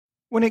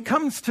When it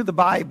comes to the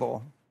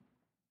Bible,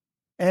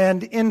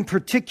 and in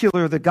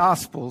particular the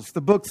Gospels, the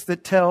books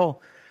that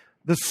tell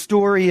the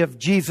story of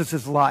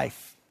Jesus'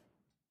 life,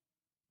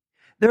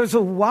 there's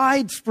a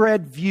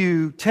widespread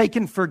view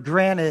taken for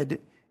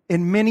granted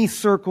in many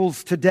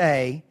circles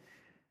today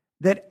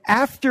that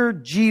after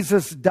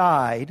Jesus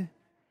died,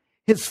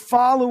 his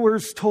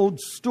followers told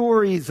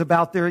stories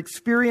about their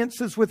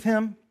experiences with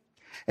him,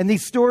 and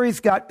these stories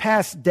got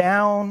passed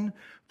down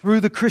through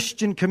the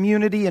Christian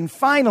community, and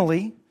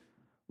finally,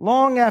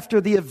 long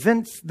after the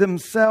events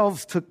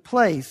themselves took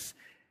place,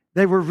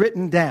 they were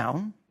written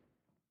down,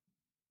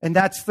 and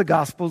that's the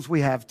Gospels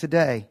we have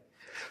today.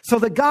 So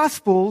the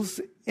Gospels,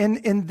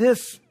 in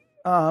this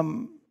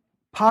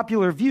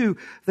popular view,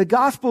 the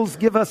Gospels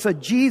give us a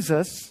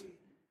Jesus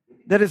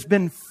that has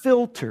been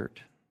filtered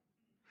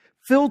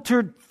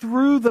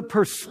through the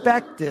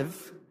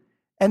perspective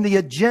and the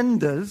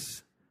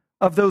agendas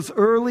of those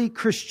early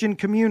Christian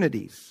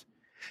communities.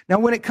 Now,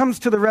 when it comes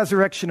to the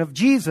resurrection of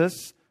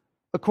Jesus,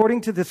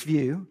 according to this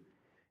view,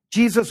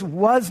 Jesus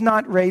was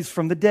not raised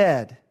from the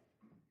dead.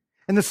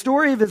 And the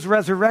story of his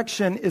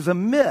resurrection is a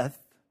myth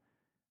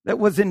that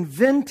was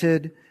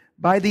invented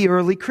by the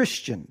early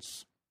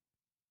Christians.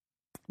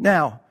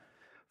 Now,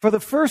 for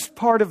the first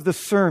part of the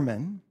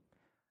sermon,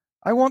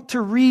 I want to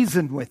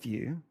reason with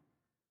you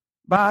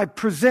by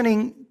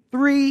presenting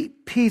three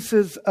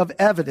pieces of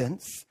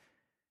evidence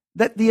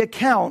that the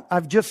account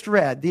I've just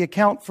read, the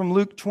account from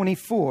Luke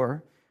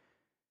 24,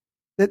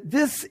 that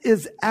this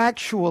is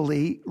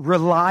actually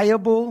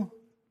reliable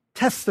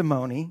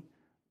testimony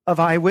of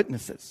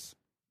eyewitnesses.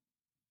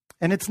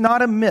 And it's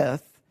not a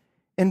myth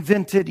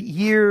invented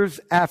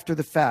years after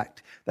the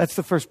fact. That's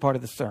the first part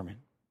of the sermon.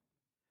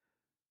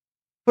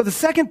 For the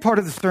second part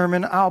of the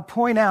sermon, I'll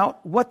point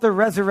out what the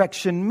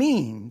resurrection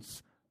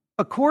means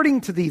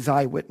according to these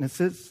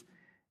eyewitnesses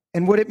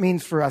and what it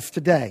means for us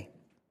today.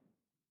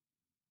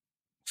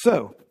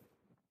 So,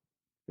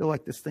 I feel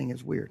like this thing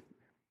is weird.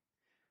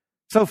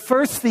 So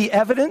first, the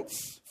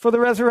evidence for the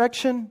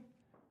resurrection,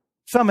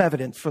 some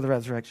evidence for the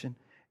resurrection,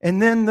 and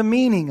then the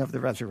meaning of the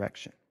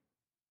resurrection.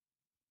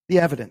 The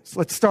evidence.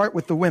 Let's start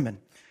with the women.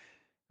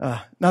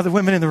 Now the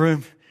women in the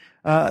room.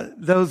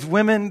 Those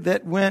women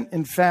that went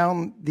and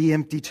found the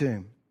empty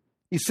tomb.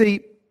 You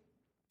see,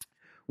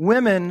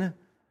 women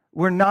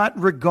were not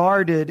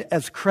regarded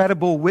as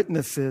credible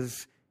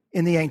witnesses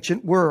in the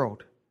ancient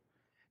world.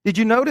 Did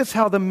you notice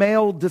how the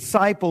male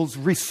disciples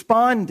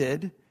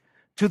responded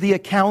to the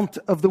account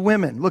of the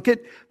women? Look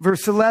at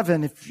verse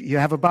 11. If you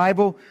have a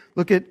Bible,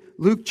 look at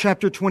Luke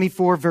chapter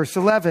 24, verse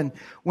 11.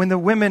 When the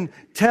women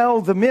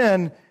tell the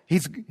men,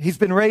 he's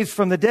been raised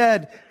from the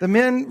dead, the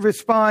men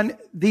respond,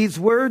 "These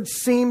words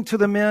seemed to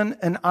the men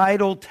an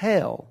idle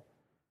tale,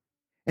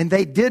 and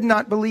they did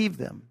not believe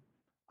them."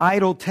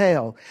 Idle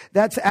tale.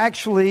 That's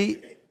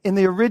actually in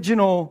the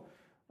original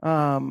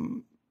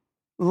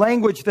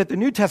language that the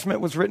New Testament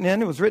was written in.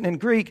 It was written in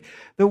Greek.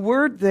 The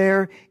word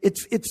there,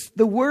 it's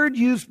the word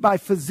used by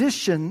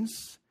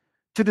physicians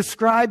to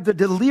describe the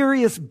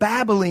delirious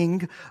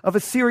babbling of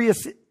a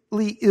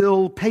seriously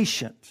ill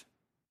patient.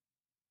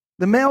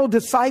 The male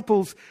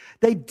disciples,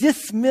 they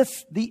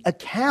dismissed the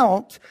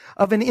account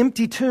of an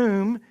empty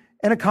tomb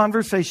and a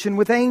conversation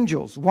with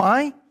angels.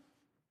 Why?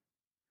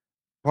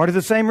 Part of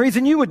the same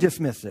reason you would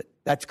dismiss it.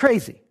 That's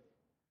crazy.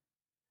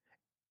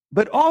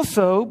 But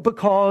also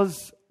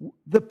because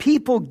the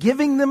people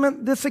giving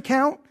them this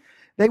account,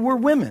 they were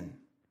women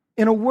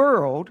in a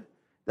world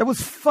that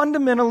was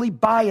fundamentally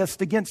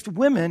biased against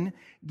women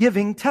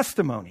giving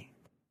testimony.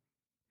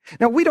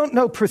 Now, we don't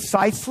know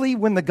precisely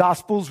when the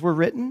Gospels were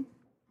written,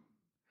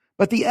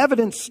 but the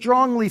evidence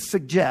strongly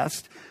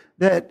suggests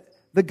that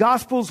the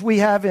Gospels we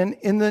have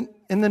in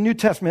the New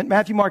Testament,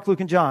 Matthew, Mark, Luke,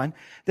 and John,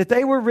 that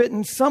they were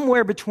written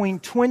somewhere between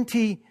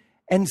 20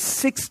 and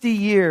 60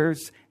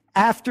 years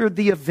after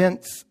the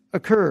events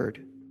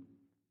occurred.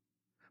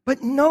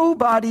 But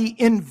nobody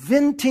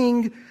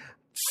inventing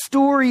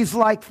stories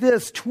like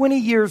this 20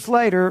 years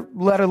later,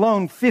 let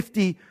alone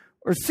 50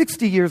 or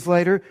 60 years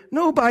later,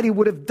 nobody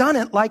would have done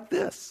it like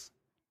this.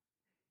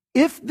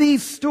 If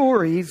these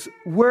stories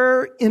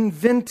were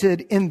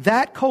invented in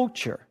that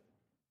culture,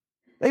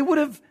 they would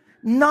have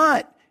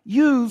not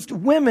used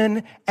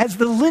women as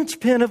the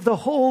linchpin of the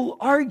whole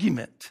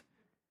argument,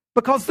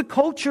 because the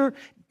culture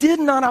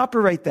did not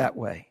operate that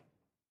way.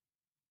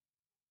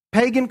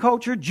 Pagan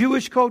culture,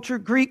 Jewish culture,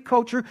 Greek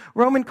culture,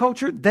 Roman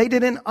culture, they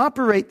didn't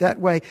operate that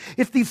way.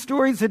 If these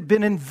stories had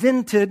been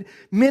invented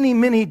many,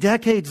 many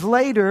decades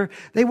later,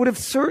 they would have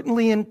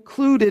certainly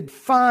included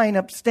fine,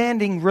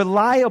 upstanding,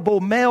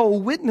 reliable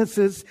male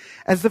witnesses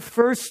as the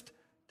first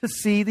to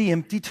see the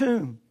empty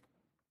tomb.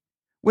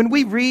 When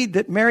we read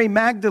that Mary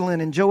Magdalene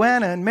and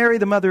Joanna and Mary,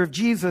 the mother of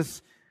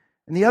Jesus,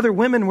 and the other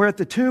women were at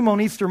the tomb on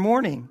Easter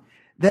morning,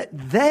 that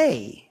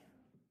they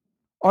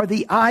are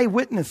the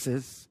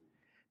eyewitnesses,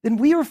 then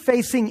we are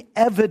facing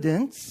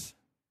evidence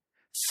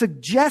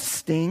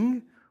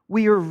suggesting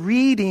we are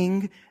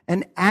reading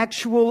an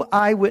actual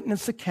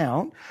eyewitness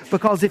account.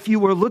 Because if you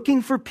were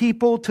looking for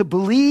people to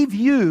believe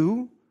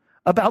you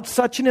about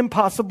such an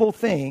impossible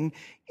thing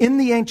in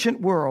the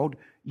ancient world,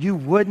 you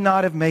would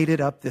not have made it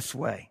up this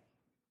way.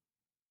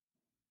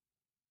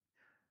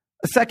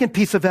 A second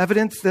piece of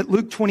evidence that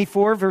Luke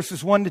 24,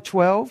 verses 1 to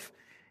 12,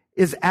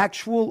 is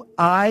actual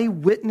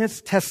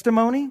eyewitness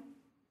testimony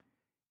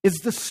is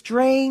the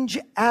strange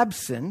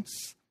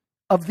absence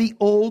of the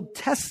Old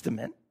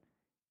Testament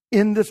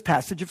in this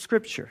passage of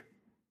Scripture.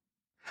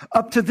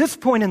 Up to this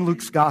point in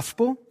Luke's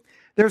gospel,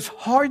 there's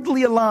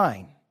hardly a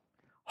line,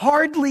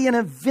 hardly an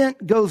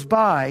event goes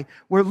by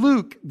where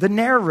Luke, the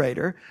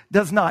narrator,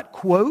 does not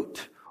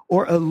quote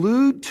or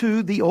allude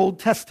to the Old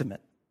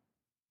Testament.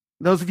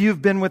 Those of you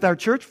who've been with our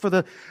church for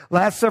the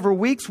last several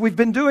weeks, we've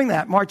been doing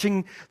that,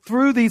 marching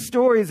through these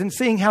stories and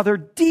seeing how they're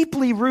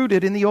deeply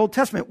rooted in the Old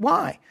Testament.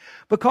 Why?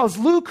 Because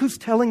Luke, who's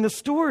telling the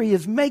story,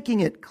 is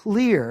making it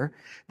clear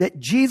that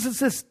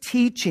Jesus'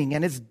 teaching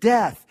and his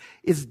death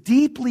is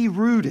deeply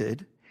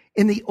rooted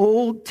in the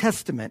Old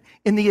Testament,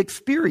 in the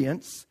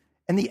experience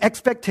and the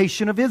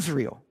expectation of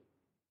Israel.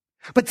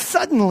 But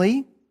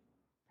suddenly,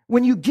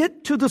 when you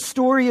get to the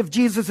story of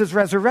Jesus'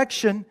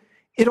 resurrection,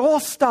 it all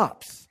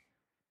stops.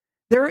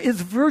 There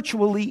is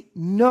virtually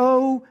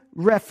no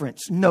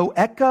reference, no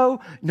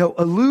echo, no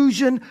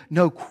allusion,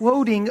 no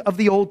quoting of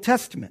the Old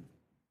Testament.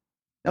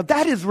 Now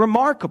that is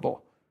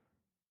remarkable.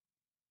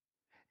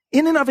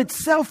 In and of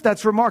itself,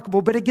 that's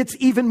remarkable, but it gets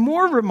even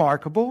more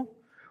remarkable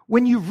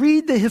when you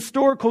read the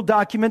historical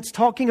documents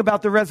talking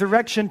about the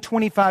resurrection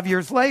 25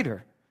 years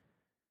later.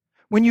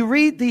 When you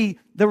read the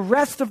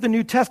rest of the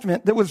New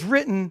Testament that was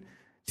written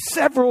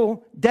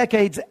several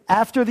decades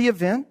after the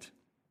event,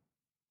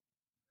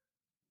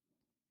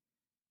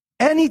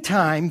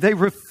 anytime they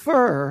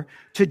refer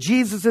to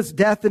Jesus'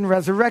 death and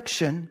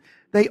resurrection,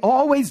 they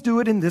always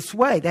do it in this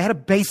way. They had a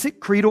basic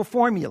creedal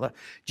formula.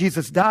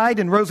 Jesus died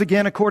and rose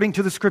again according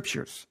to the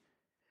Scriptures.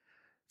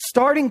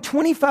 Starting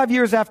 25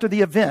 years after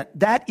the event,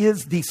 that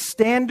is the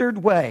standard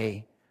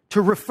way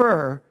to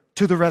refer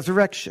to the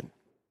resurrection.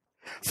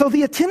 So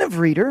the attentive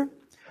reader,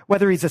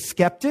 whether he's a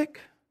skeptic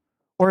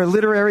or a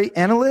literary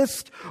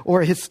analyst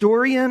or a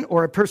historian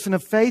or a person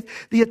of faith,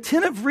 the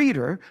attentive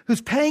reader who's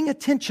paying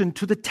attention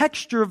to the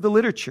texture of the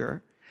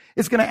literature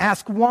is going to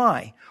ask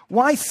why.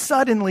 Why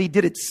suddenly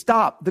did it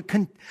stop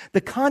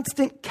the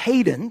constant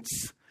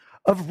cadence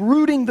of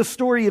rooting the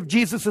story of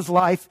Jesus'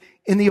 life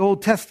in the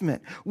Old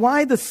Testament?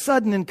 Why the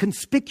sudden and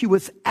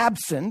conspicuous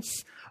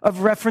absence of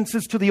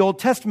references to the Old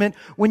Testament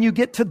when you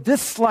get to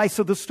this slice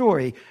of the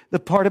story, the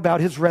part about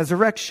his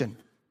resurrection?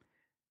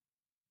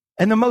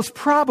 And the most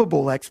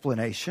probable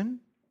explanation,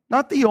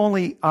 not the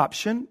only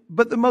option,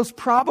 but the most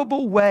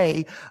probable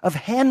way of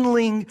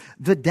handling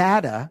the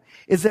data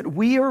is that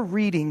we are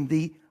reading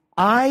the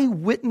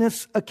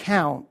eyewitness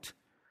account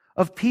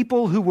of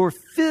people who were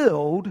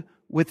filled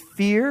with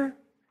fear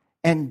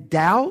and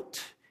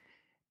doubt.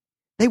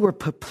 They were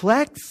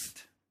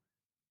perplexed,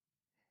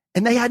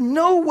 and they had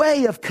no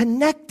way of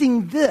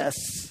connecting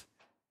this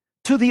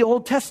to the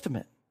Old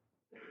Testament.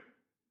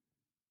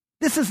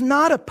 This is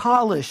not a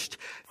polished,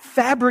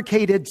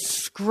 fabricated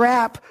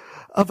scrap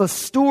of a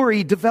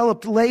story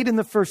developed late in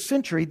the first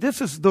century.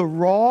 This is the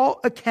raw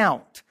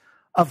account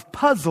of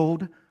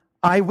puzzled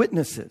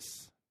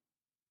eyewitnesses.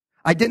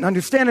 I didn't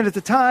understand it at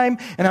the time,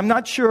 and I'm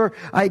not sure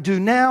I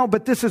do now,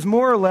 but this is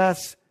more or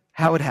less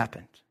how it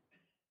happened.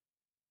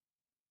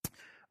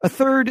 A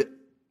third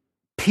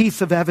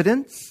piece of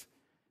evidence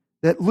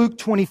that Luke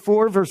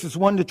 24, verses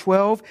 1 to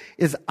 12,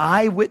 is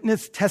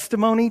eyewitness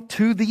testimony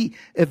to the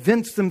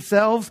events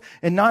themselves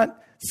and not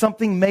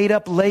something made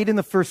up late in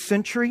the first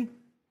century.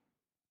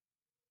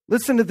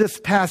 Listen to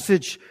this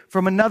passage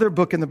from another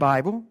book in the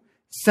Bible,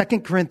 2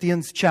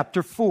 Corinthians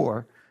chapter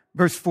 4,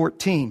 verse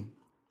 14.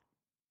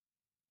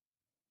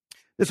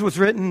 This was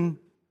written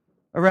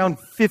around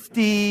in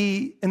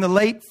the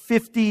late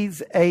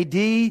 50s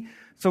AD.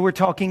 So we're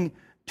talking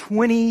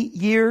 20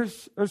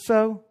 years or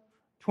so,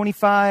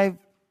 25,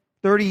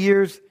 30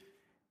 years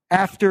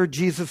after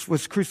Jesus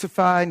was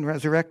crucified and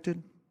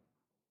resurrected.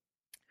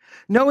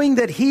 Knowing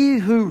that he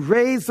who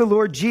raised the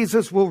Lord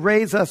Jesus will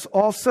raise us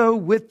also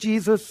with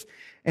Jesus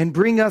and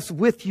bring us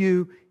with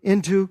you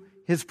into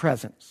his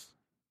presence.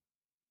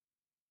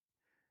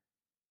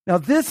 Now,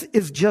 this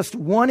is just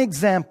one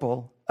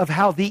example of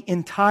how the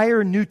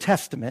entire New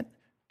Testament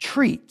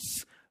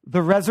treats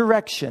the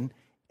resurrection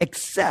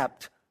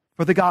except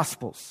for the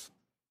Gospels.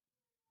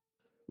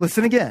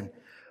 Listen again.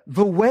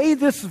 The way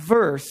this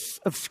verse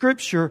of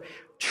Scripture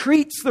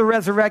treats the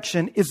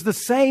resurrection is the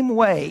same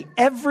way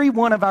every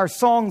one of our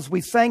songs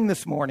we sang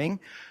this morning,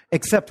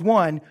 except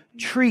one,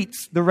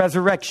 treats the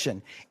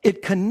resurrection.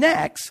 It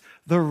connects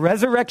the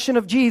resurrection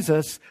of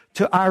Jesus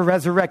to our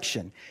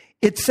resurrection.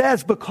 It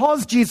says,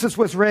 because Jesus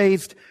was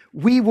raised,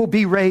 we will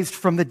be raised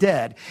from the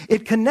dead.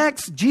 It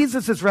connects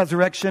Jesus'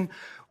 resurrection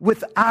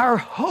with our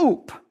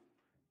hope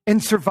in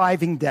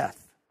surviving death.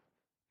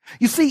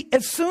 You see,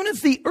 as soon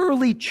as the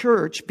early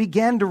church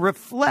began to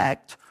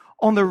reflect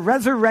on the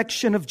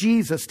resurrection of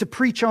Jesus, to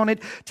preach on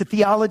it, to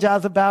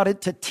theologize about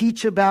it, to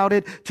teach about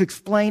it, to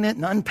explain it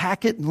and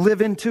unpack it and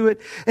live into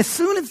it. As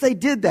soon as they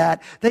did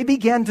that, they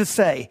began to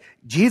say,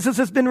 Jesus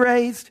has been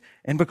raised,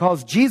 and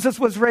because Jesus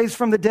was raised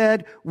from the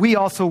dead, we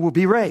also will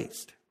be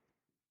raised.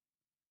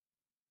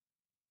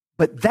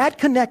 But that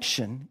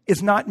connection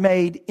is not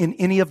made in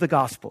any of the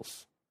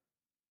Gospels.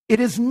 It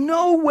is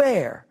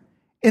nowhere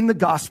in the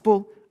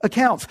Gospel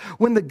accounts.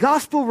 When the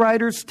Gospel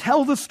writers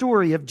tell the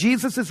story of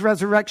Jesus'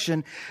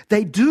 resurrection,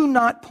 they do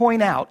not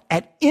point out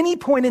at any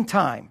point in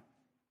time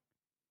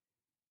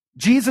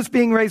Jesus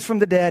being raised from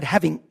the dead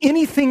having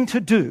anything to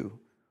do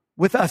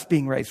with us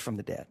being raised from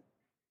the dead.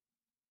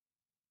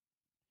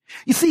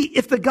 You see,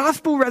 if the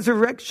Gospel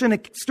resurrection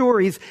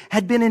stories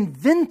had been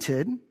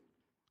invented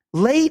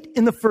late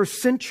in the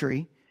first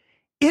century,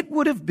 it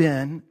would have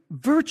been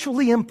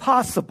virtually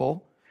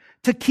impossible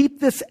to keep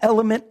this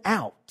element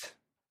out.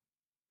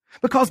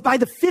 Because by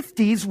the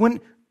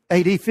 50s,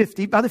 AD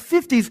 50, by the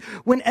 50s,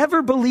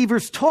 whenever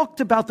believers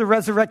talked about the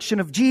resurrection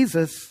of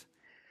Jesus,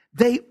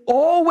 they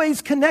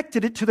always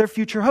connected it to their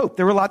future hope.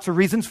 There were lots of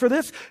reasons for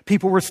this.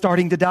 People were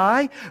starting to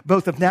die,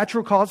 both of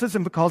natural causes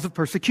and because of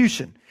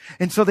persecution.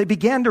 And so they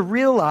began to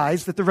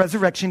realize that the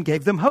resurrection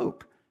gave them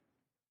hope.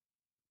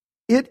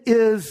 It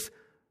is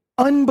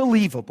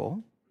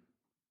unbelievable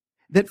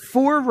that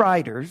 4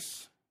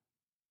 writers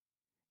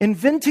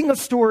inventing a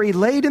story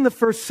late in the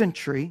first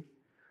century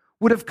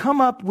would have come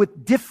up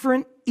with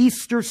different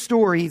Easter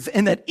stories,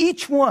 and that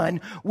each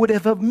one would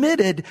have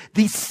omitted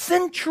the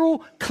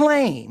central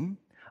claim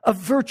of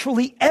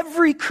virtually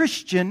every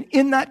Christian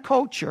in that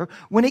culture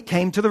when it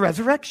came to the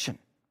resurrection.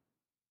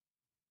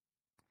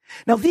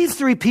 Now, these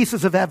 3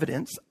 pieces of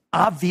evidence,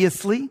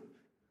 obviously,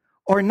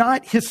 are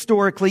not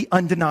historically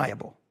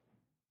undeniable,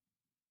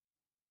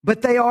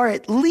 but they are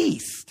at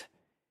least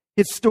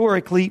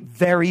historically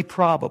very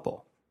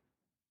probable.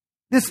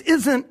 This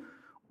isn't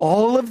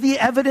all of the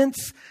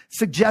evidence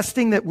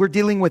suggesting that we're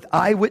dealing with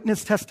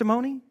eyewitness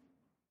testimony,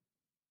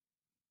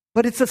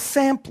 but it's a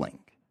sampling.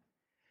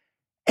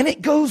 And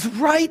it goes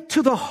right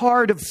to the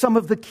heart of some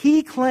of the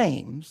key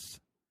claims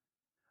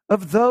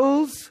of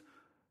those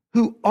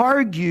who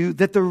argue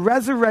that the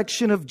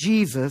resurrection of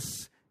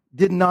Jesus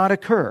did not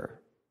occur.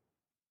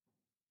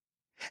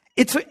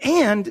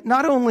 And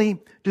not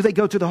only do they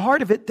go to the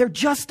heart of it, they're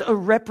just a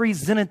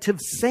representative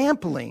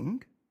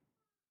sampling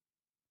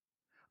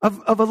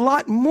of a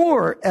lot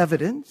more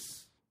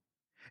evidence.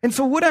 And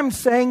so what I'm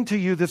saying to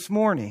you this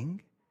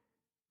morning,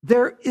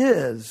 there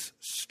is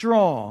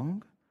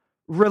strong,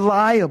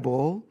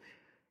 reliable,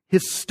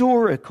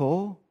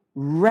 historical,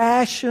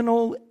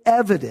 rational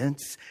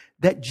evidence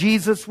that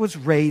Jesus was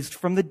raised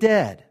from the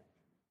dead.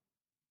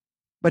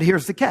 But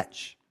here's the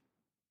catch.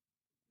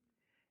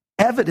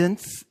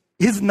 Evidence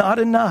is not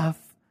enough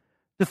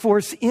to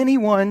force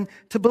anyone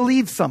to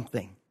believe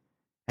something.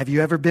 Have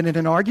you ever been in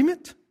an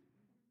argument?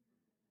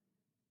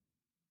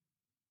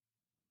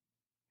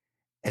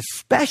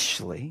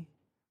 Especially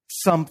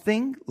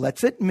something,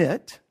 let's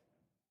admit,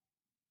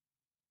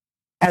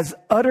 as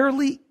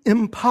utterly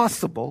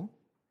impossible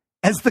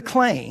as the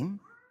claim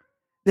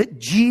that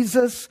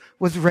Jesus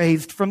was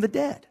raised from the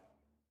dead.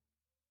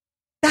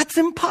 That's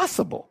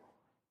impossible.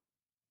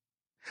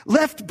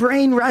 Left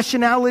brain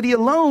rationality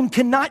alone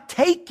cannot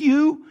take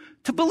you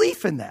to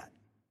belief in that.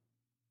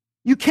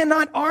 You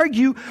cannot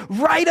argue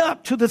right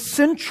up to the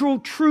central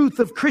truth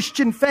of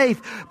Christian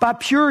faith by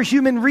pure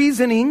human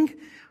reasoning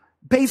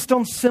based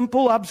on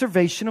simple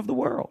observation of the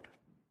world.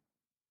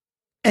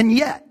 And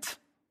yet,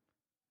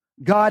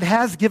 God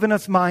has given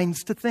us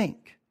minds to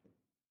think.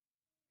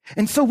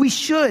 And so we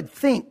should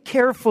think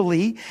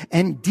carefully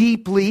and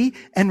deeply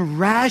and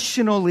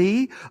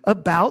rationally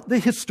about the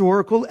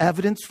historical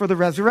evidence for the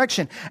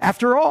resurrection.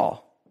 After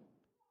all,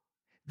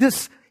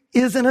 this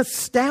is an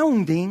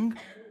astounding,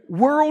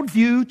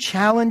 worldview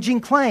challenging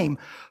claim.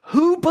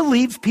 Who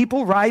believes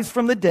people rise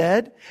from the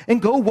dead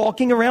and go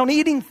walking around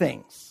eating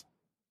things?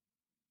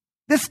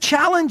 This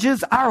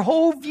challenges our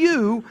whole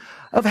view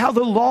of how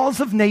the laws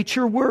of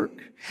nature work.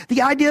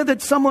 The idea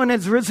that someone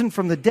has risen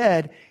from the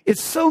dead is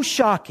so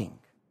shocking,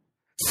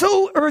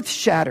 so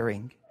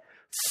earth-shattering,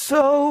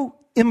 so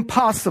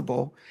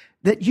impossible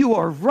that you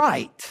are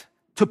right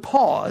to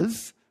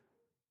pause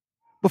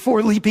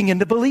before leaping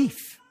into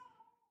belief.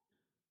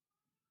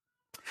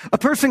 A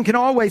person can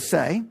always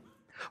say,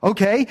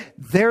 okay,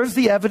 there's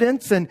the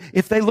evidence, and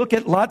if they look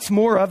at lots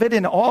more of it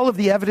and all of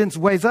the evidence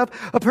weighs up,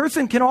 a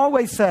person can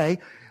always say,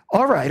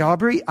 all right,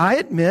 Aubrey, I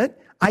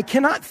admit I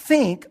cannot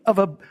think of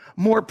a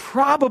more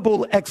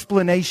probable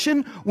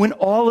explanation when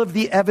all of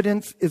the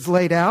evidence is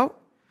laid out,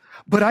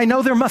 but I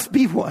know there must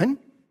be one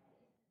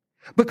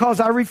because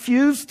I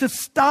refuse to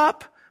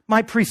stop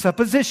my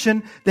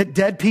presupposition that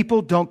dead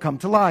people don't come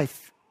to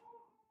life.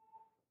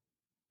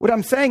 What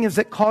I'm saying is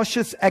that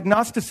cautious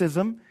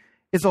agnosticism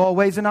is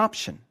always an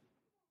option.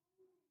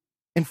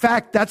 In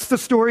fact, that's the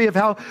story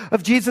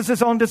of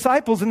Jesus' own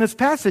disciples in this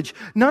passage.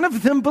 None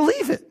of them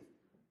believe it.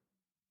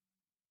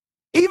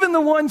 Even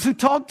the ones who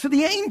talked to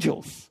the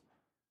angels.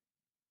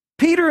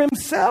 Peter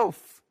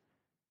himself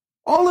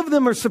All of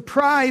them are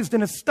surprised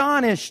and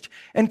astonished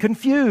and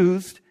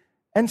confused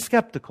and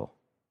skeptical.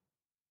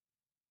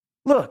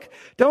 Look,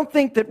 don't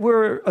think that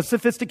we're a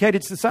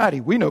sophisticated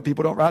society. We know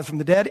people don't rise from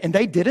the dead, and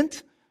they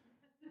didn't.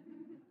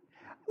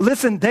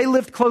 Listen, they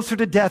lived closer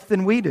to death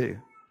than we do.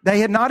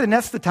 They had not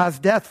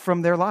anesthetized death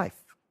from their life.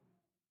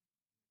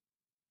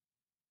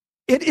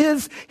 It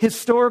is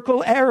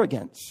historical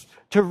arrogance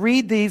to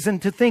read these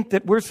and to think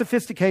that we're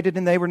sophisticated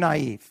and they were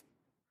naive.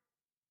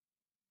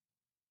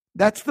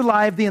 That's the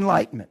lie of the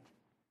Enlightenment.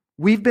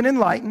 We've been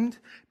enlightened.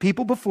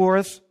 People before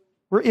us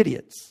were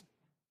idiots.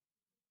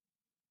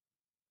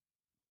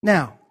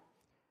 Now,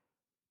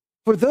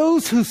 for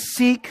those who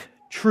seek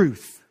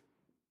truth,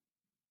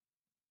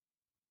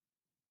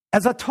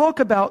 as I talk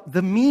about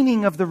the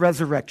meaning of the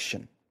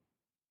resurrection,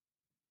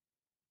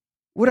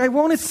 what I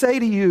want to say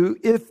to you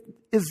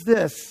is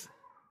this,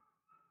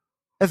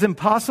 as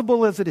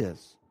impossible as it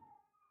is,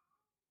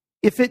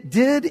 if it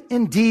did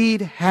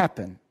indeed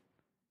happen,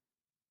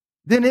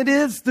 then it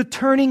is the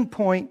turning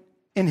point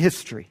in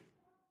history.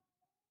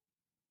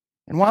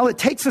 And while it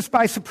takes us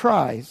by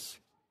surprise,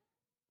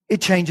 it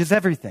changes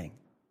everything.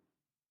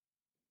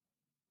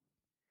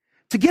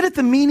 To get at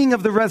the meaning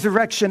of the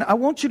resurrection, I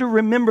want you to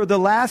remember the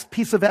last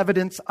piece of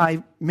evidence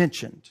I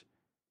mentioned.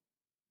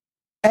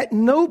 At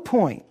no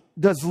point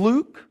does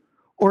Luke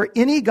or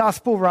any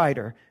gospel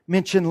writer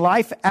mention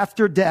life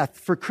after death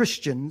for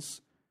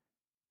Christians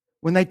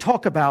when they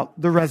talk about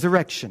the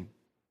resurrection.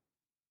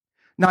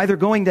 Neither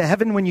going to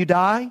heaven when you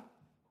die,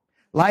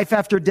 life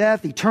after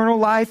death, eternal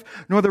life,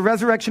 nor the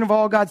resurrection of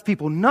all God's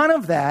people. None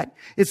of that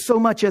is so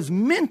much as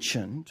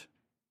mentioned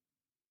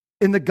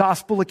in the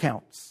gospel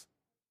accounts.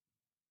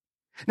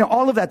 Now,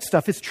 all of that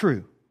stuff is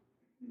true.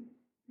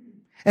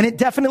 And it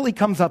definitely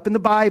comes up in the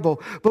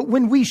Bible. But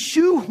when we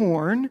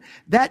shoehorn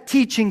that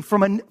teaching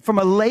from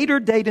a later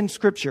date in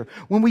Scripture,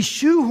 when we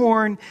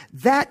shoehorn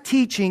that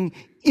teaching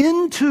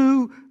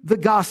into the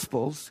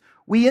Gospels,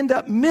 we end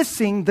up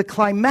missing the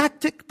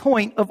climactic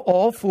point of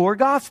all four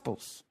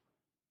Gospels.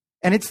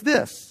 And it's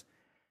this: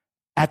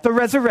 at the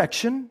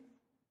resurrection,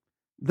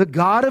 the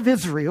God of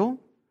Israel,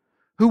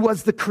 who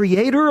was the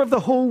creator of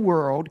the whole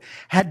world,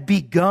 had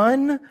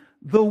begun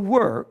the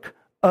work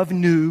of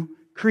new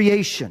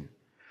creation.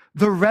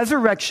 The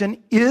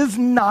resurrection is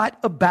not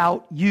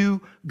about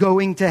you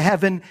going to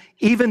heaven,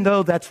 even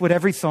though that's what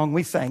every song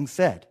we sang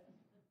said.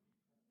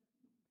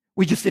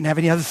 We just didn't have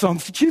any other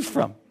songs to choose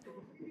from.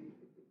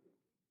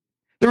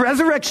 The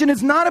resurrection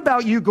is not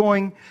about you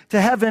going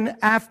to heaven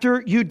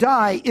after you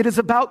die. It is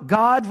about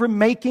God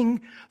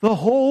remaking the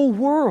whole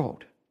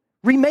world,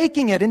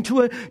 remaking it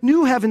into a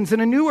new heavens and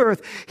a new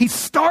earth. He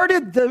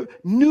started the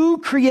new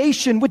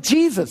creation with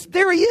Jesus.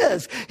 There he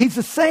is. He's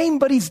the same,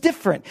 but he's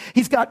different.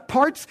 He's got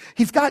parts.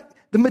 He's got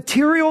the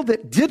material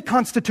that did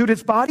constitute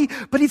his body,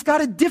 but he's got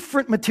a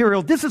different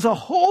material. This is a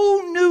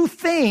whole new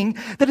thing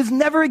that has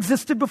never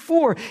existed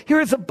before.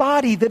 Here is a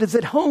body that is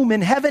at home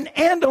in heaven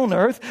and on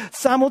earth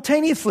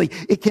simultaneously.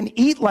 It can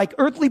eat like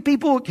earthly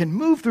people. It can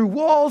move through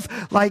walls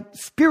like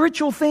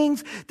spiritual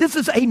things. This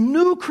is a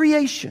new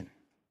creation.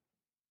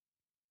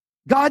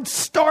 God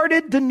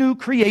started the new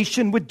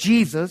creation with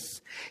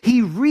Jesus.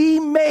 He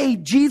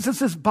remade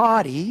Jesus'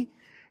 body,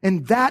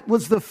 and that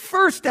was the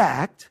first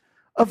act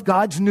of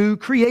God's new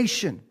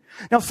creation.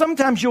 Now,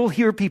 sometimes you'll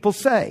hear people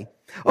say,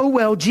 oh,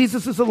 well,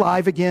 Jesus is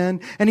alive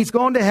again, and he's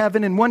gone to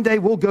heaven, and one day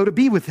we'll go to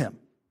be with him.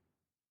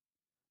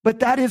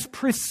 But that is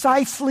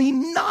precisely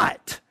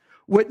not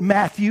what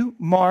Matthew,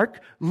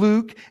 Mark,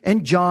 Luke,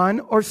 and John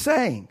are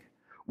saying.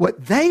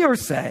 What they are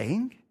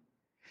saying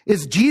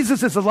is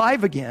Jesus is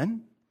alive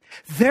again.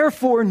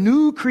 Therefore,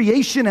 new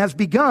creation has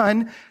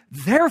begun.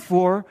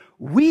 Therefore,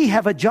 we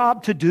have a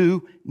job to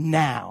do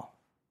now.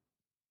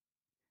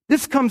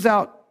 This comes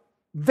out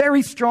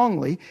very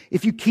strongly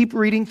if you keep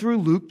reading through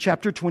Luke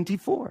chapter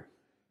 24.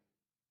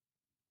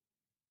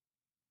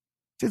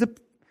 See, the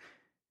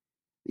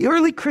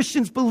early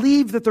Christians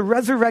believed that the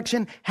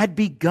resurrection had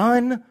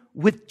begun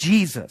with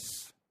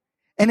Jesus,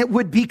 and it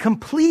would be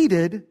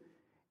completed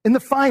in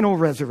the final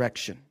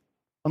resurrection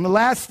on the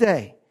last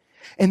day.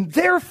 And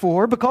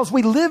therefore, because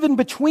we live in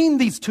between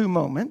these two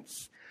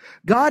moments,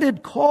 God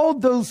had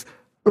called those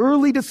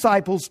early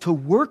disciples to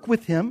work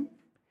with him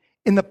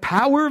in the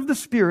power of the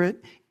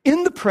Spirit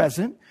in the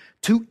present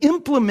to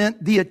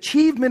implement the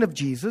achievement of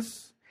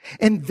Jesus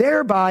and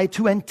thereby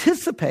to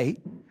anticipate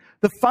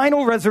the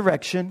final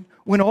resurrection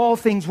when all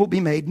things will be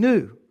made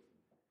new.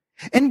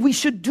 And we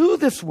should do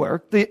this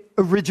work, the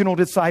original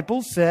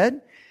disciples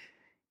said,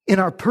 in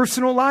our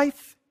personal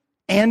life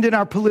and in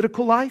our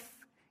political life,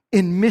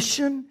 in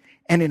mission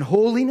and in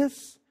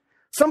holiness.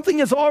 Something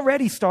has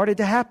already started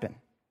to happen.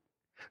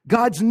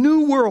 God's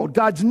new world,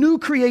 God's new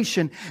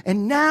creation,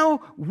 and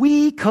now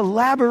we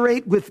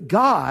collaborate with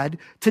God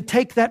to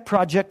take that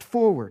project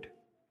forward.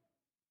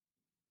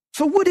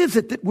 So what is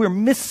it that we're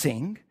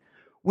missing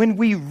when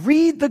we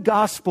read the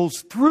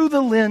Gospels through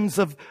the lens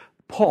of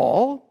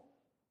Paul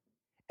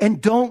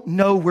and don't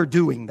know we're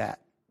doing that?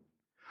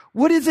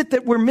 What is it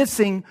that we're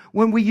missing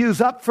when we use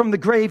Up From the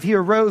Grave He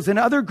Arose and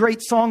other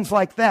great songs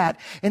like that?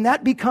 And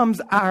that becomes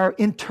our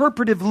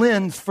interpretive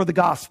lens for the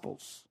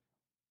Gospels.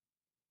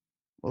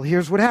 Well,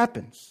 here's what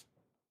happens.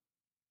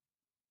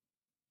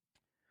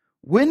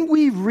 When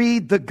we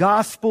read the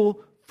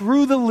Gospel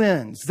through the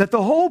lens that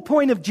the whole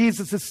point of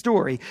Jesus'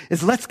 story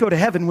is let's go to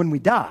heaven when we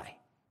die,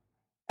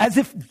 as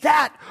if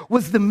that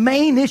was the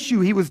main issue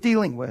he was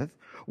dealing with,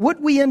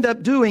 what we end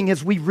up doing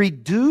is we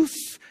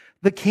reduce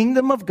the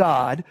kingdom of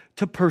God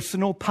to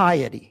personal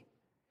piety.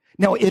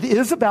 Now, it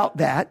is about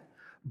that,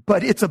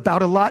 but it's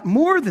about a lot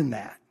more than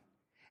that.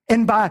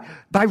 And by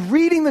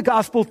reading the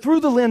gospel through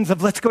the lens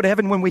of let's go to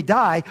heaven when we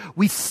die,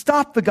 we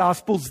stop the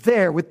gospels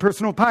there with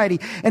personal piety,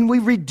 and we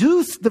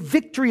reduce the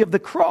victory of the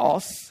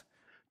cross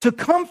to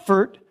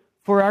comfort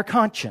for our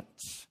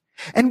conscience.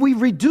 And we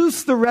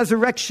reduce the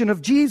resurrection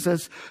of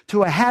Jesus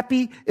to a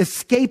happy,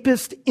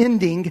 escapist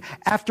ending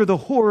after the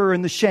horror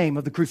and the shame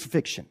of the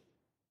crucifixion.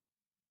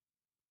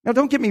 Now,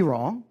 don't get me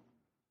wrong.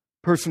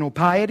 Personal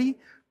piety,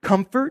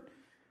 comfort,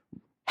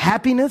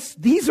 happiness,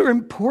 these are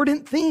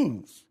important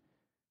things.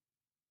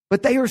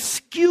 But they are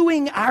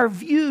skewing our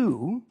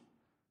view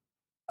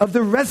of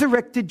the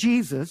resurrected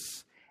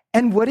Jesus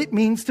and what it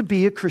means to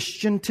be a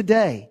Christian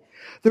today.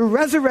 The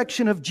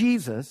resurrection of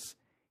Jesus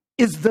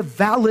is the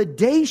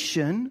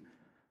validation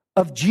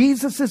of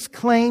Jesus'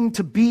 claim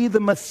to be the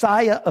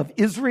Messiah of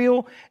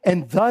Israel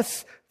and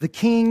thus the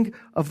King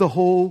of the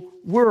whole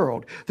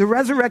world. The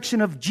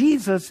resurrection of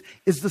Jesus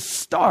is the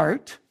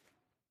start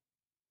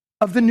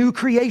of the new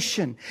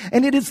creation,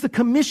 and it is the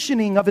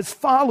commissioning of his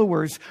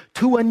followers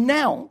to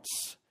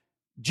announce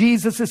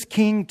Jesus is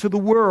King to the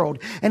world,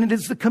 and it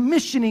is the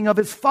commissioning of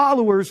his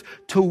followers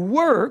to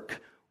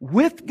work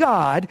with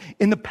God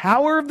in the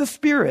power of the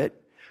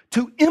Spirit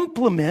to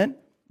implement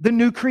the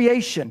new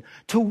creation,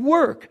 to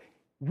work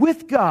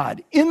with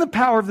God in the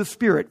power of the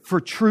Spirit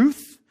for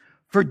truth,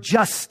 for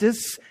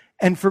justice,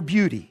 and for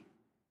beauty.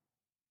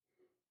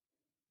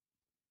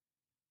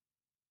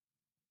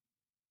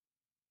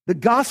 The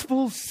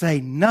Gospels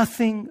say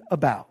nothing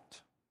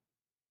about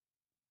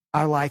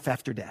our life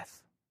after death.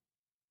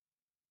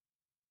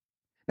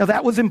 Now,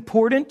 that was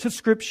important to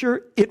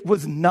Scripture. It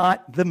was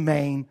not the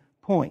main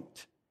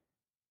point.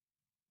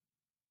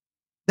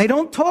 They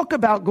don't talk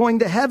about going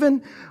to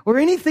heaven or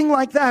anything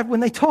like that when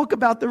they talk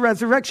about the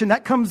resurrection.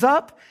 That comes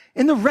up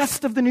in the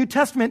rest of the New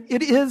Testament.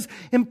 It is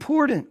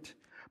important.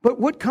 But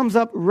what comes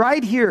up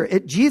right here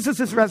at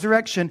Jesus'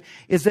 resurrection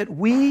is that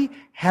we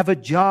have a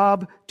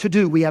job to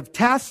do. We have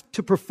tasks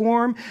to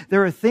perform.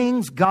 There are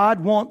things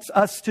God wants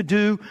us to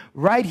do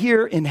right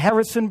here in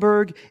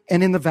Harrisonburg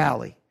and in the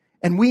valley.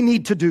 And we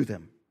need to do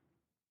them.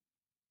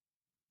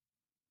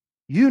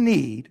 You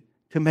need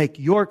to make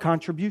your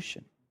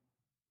contribution.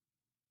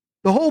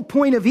 The whole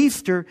point of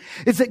Easter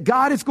is that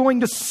God is going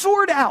to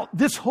sort out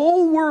this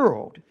whole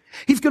world.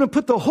 He's going to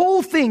put the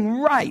whole thing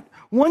right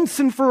once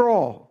and for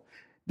all.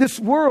 This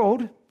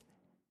world,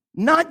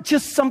 not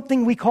just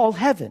something we call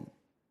heaven.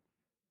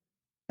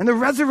 And the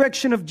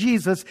resurrection of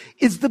Jesus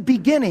is the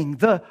beginning,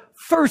 the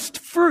first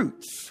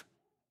fruits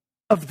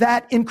of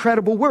that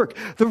incredible work.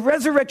 The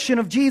resurrection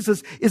of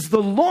Jesus is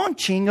the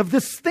launching of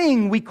this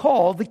thing we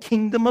call the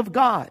kingdom of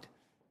God.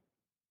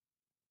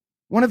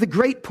 One of the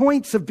great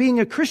points of being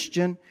a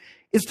Christian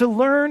is to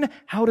learn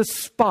how to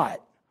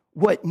spot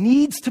what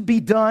needs to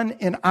be done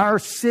in our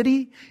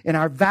city, in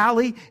our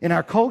valley, in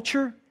our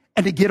culture,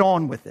 and to get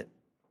on with it.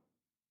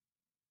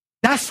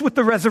 That's what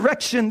the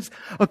resurrections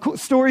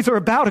stories are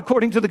about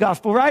according to the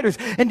gospel writers.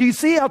 And do you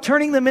see how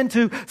turning them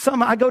into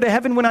some I go to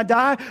heaven when I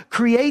die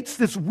creates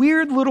this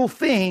weird little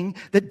thing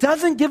that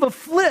doesn't give a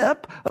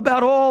flip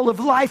about all of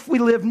life we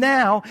live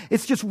now.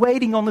 It's just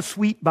waiting on the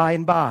sweet by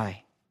and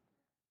by.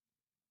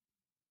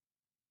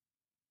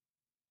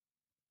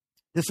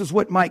 This is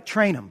what Mike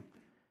Trainum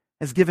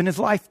has given his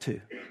life to.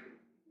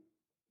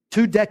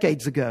 2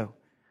 decades ago,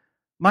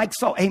 Mike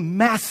saw a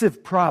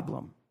massive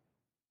problem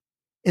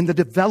in the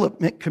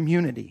development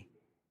community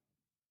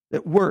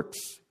that works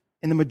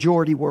in the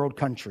majority world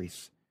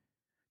countries.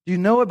 Do you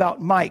know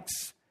about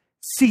Mike's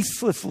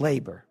ceaseless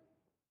labor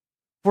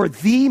for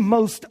the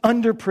most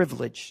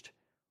underprivileged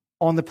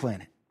on the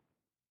planet?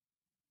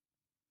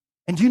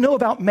 And do you know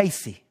about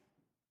Macy?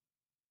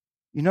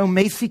 You know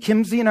Macy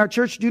Kimsey in our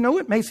church? Do you know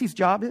what Macy's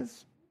job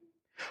is?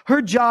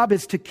 Her job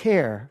is to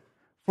care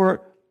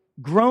for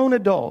grown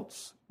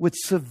adults with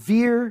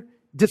severe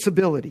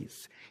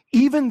disabilities,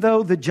 even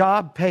though the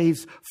job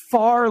pays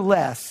far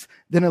less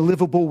than a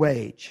livable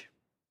wage.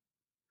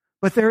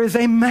 But there is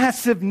a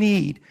massive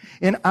need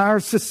in our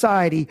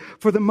society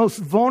for the most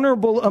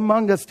vulnerable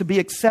among us to be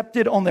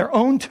accepted on their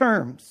own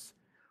terms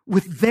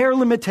with their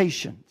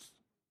limitations.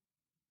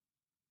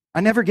 I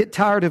never get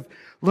tired of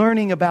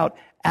learning about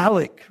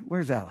Alec.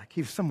 Where's Alec?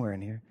 He's somewhere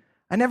in here.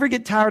 I never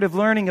get tired of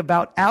learning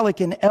about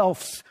Alec and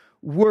Elf's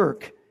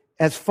work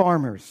as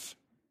farmers.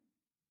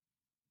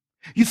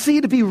 You see,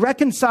 to be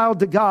reconciled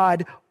to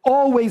God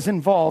always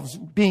involves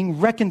being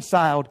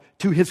reconciled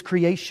to his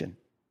creation.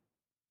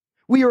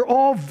 We are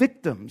all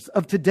victims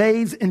of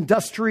today's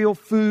industrial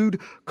food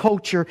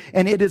culture,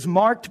 and it is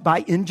marked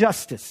by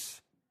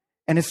injustice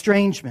and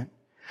estrangement.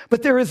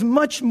 But there is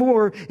much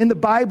more in the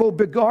Bible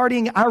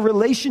regarding our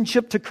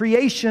relationship to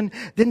creation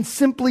than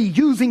simply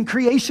using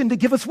creation to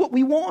give us what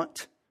we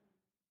want.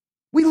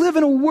 We live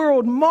in a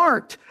world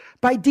marked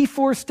by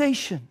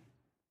deforestation,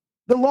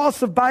 the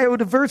loss of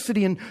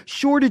biodiversity, and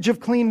shortage of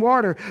clean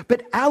water.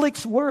 But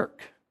Alex's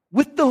work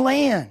with the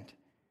land,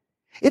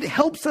 it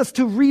helps us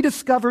to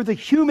rediscover the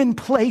human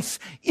place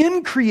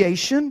in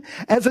creation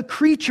as a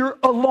creature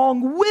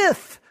along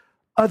with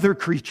other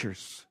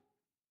creatures.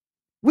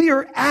 We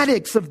are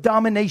addicts of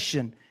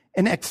domination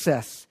and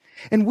excess,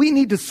 and we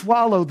need to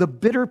swallow the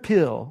bitter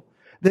pill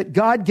that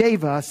God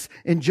gave us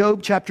in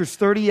Job chapters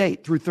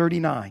 38 through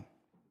 39.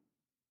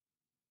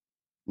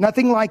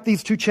 Nothing like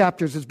these two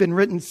chapters has been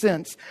written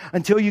since,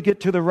 until you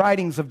get to the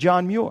writings of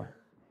John Muir.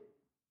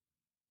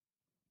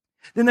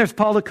 Then there's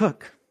Paula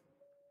Cook.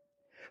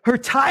 Her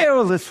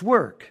tireless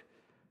work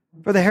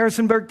for the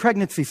Harrisonburg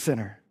Pregnancy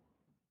Center.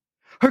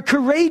 Her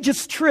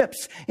courageous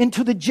trips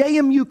into the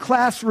JMU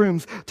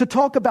classrooms to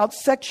talk about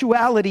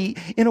sexuality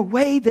in a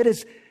way that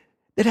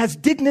has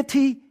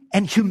dignity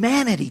and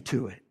humanity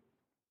to it.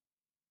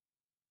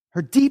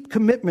 Her deep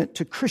commitment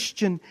to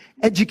Christian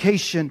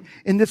education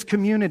in this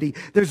community.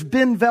 There's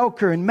Ben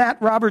Velker and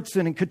Matt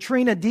Robertson and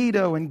Katrina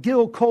Dito and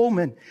Gil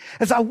Coleman.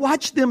 As I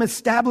watch them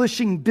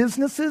establishing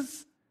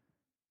businesses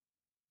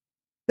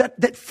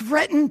that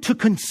threaten to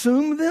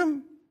consume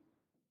them,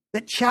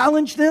 that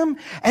challenge them,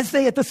 as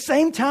they at the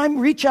same time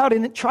reach out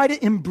and try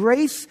to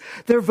embrace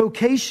their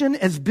vocation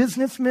as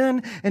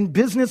businessmen and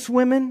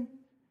businesswomen.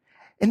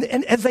 And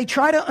as they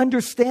try to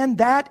understand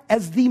that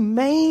as the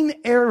main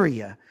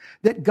area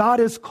that God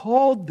has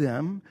called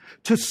them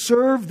to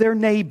serve their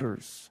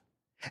neighbors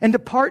and to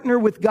partner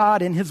with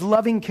God in His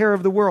loving care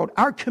of the world.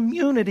 Our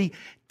community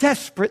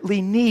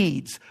desperately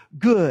needs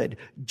good,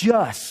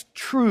 just,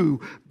 true,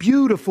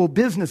 beautiful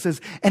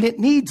businesses, and it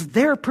needs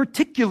their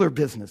particular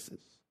businesses.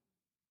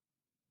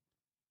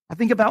 I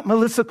think about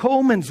Melissa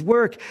Coleman's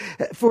work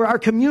for our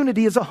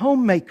community as a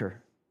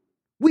homemaker.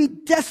 We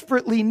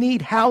desperately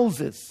need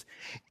houses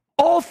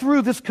all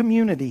through this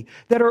community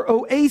that are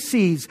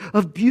oases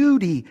of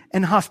beauty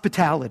and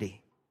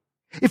hospitality.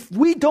 If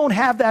we don't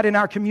have that in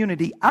our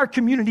community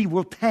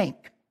will tank.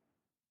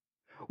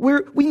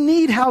 We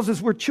need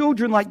houses where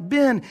children like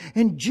Ben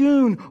and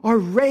June are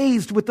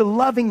raised with the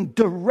loving,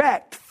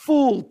 direct,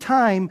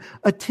 full-time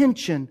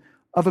attention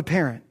of a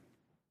parent.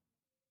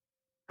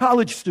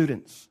 College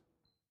students,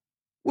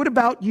 what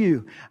about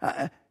you?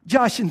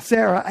 Josh and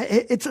Sarah,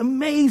 it's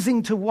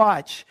amazing to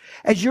watch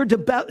as you're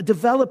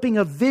developing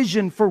a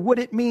vision for what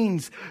it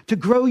means to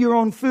grow your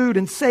own food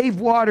and save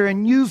water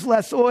and use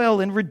less oil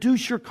and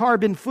reduce your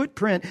carbon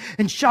footprint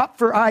and shop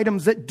for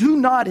items that do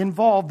not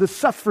involve the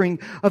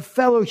suffering of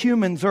fellow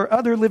humans or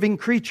other living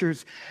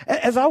creatures.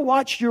 As I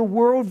watch your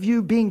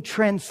worldview being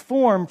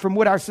transformed from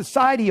what our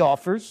society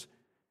offers,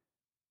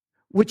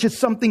 which is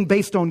something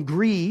based on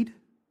greed,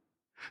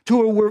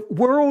 to a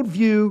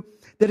worldview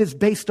that is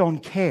based on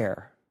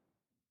care.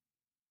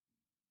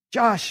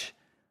 Josh,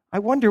 I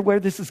wonder where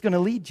this is going to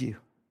lead you.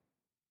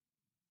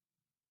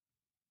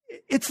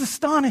 It's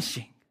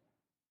astonishing.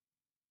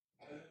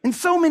 And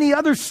so many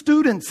other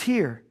students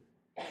here.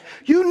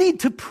 You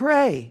need to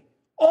pray.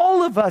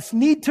 All of us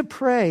need to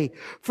pray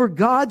for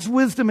God's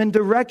wisdom and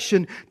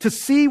direction to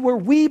see where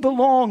we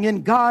belong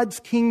in God's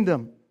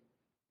kingdom.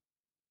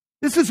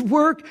 This is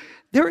work.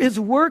 There is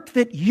work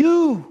that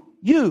you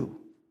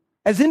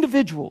as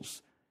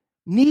individuals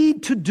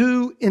need to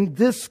do in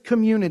this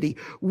community.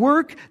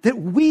 Work that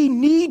we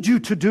need you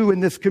to do in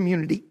this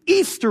community.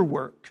 Easter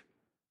work.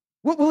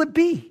 What will it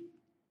be?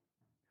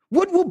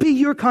 What will be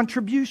your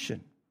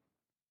contribution?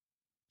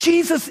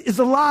 Jesus is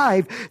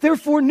alive.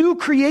 Therefore, new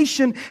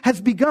creation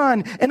has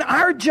begun. And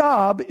our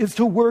job is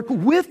to work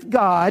with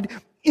God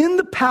in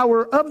the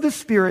power of the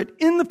Spirit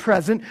in the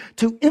present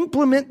to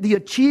implement the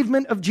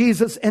achievement of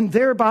Jesus and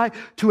thereby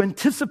to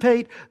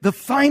anticipate the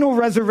final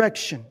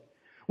resurrection.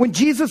 When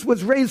Jesus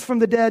was raised from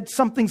the dead,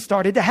 something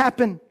started to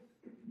happen.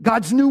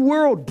 God's new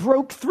world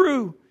broke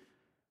through.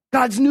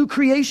 God's new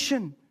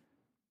creation.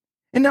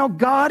 And now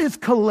God is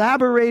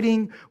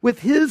collaborating with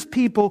His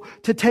people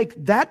to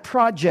take that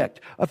project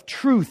of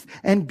truth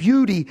and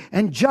beauty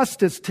and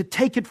justice to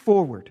take it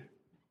forward.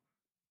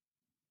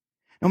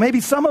 Now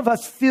maybe some of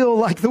us feel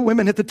like the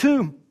women at the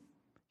tomb,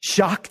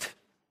 shocked,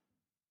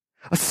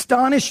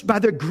 astonished by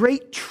the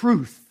great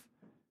truth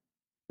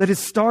that is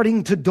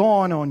starting to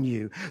dawn on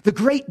you. The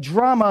great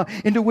drama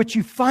into which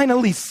you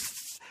finally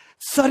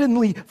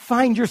suddenly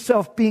find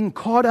yourself being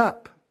caught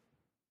up.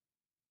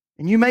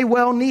 And you may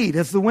well need,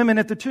 as the women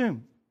at the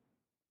tomb,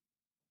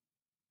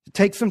 to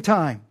take some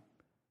time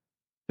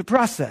to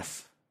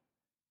process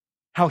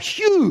how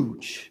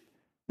huge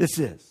this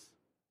is.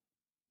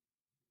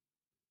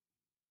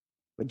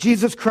 But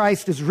Jesus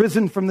Christ is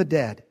risen from the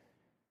dead.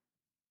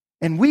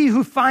 And we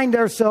who find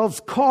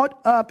ourselves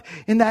caught up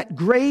in that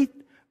great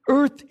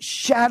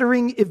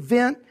earth-shattering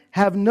event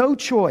have no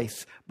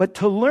choice but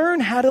to learn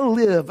how to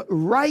live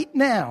right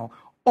now,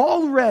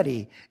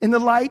 already, in the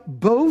light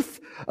both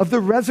of the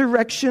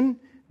resurrection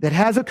that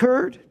has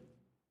occurred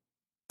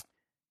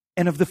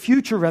and of the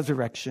future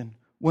resurrection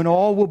when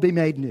all will be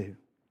made new.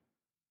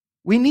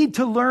 We need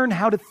to learn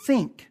how to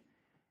think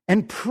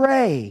and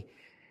pray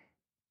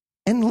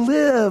and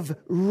live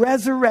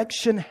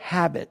resurrection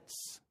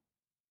habits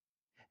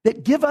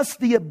that give us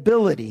the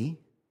ability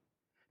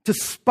to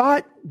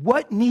spot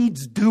what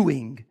needs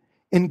doing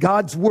in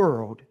God's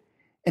world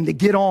and to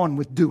get on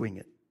with doing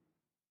it.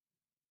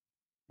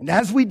 And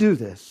as we do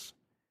this,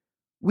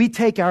 we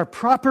take our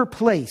proper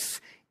place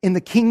in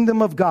the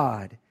kingdom of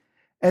God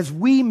as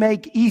we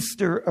make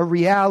Easter a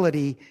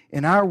reality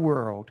in our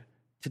world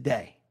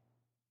today.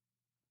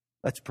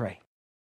 Let's pray.